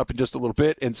calls coming up in just a little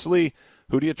bit. And Slee,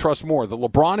 who do you trust more, the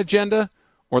LeBron agenda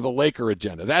or the Laker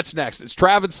agenda? That's next. It's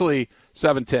Travis Lee,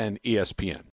 710 ESPN.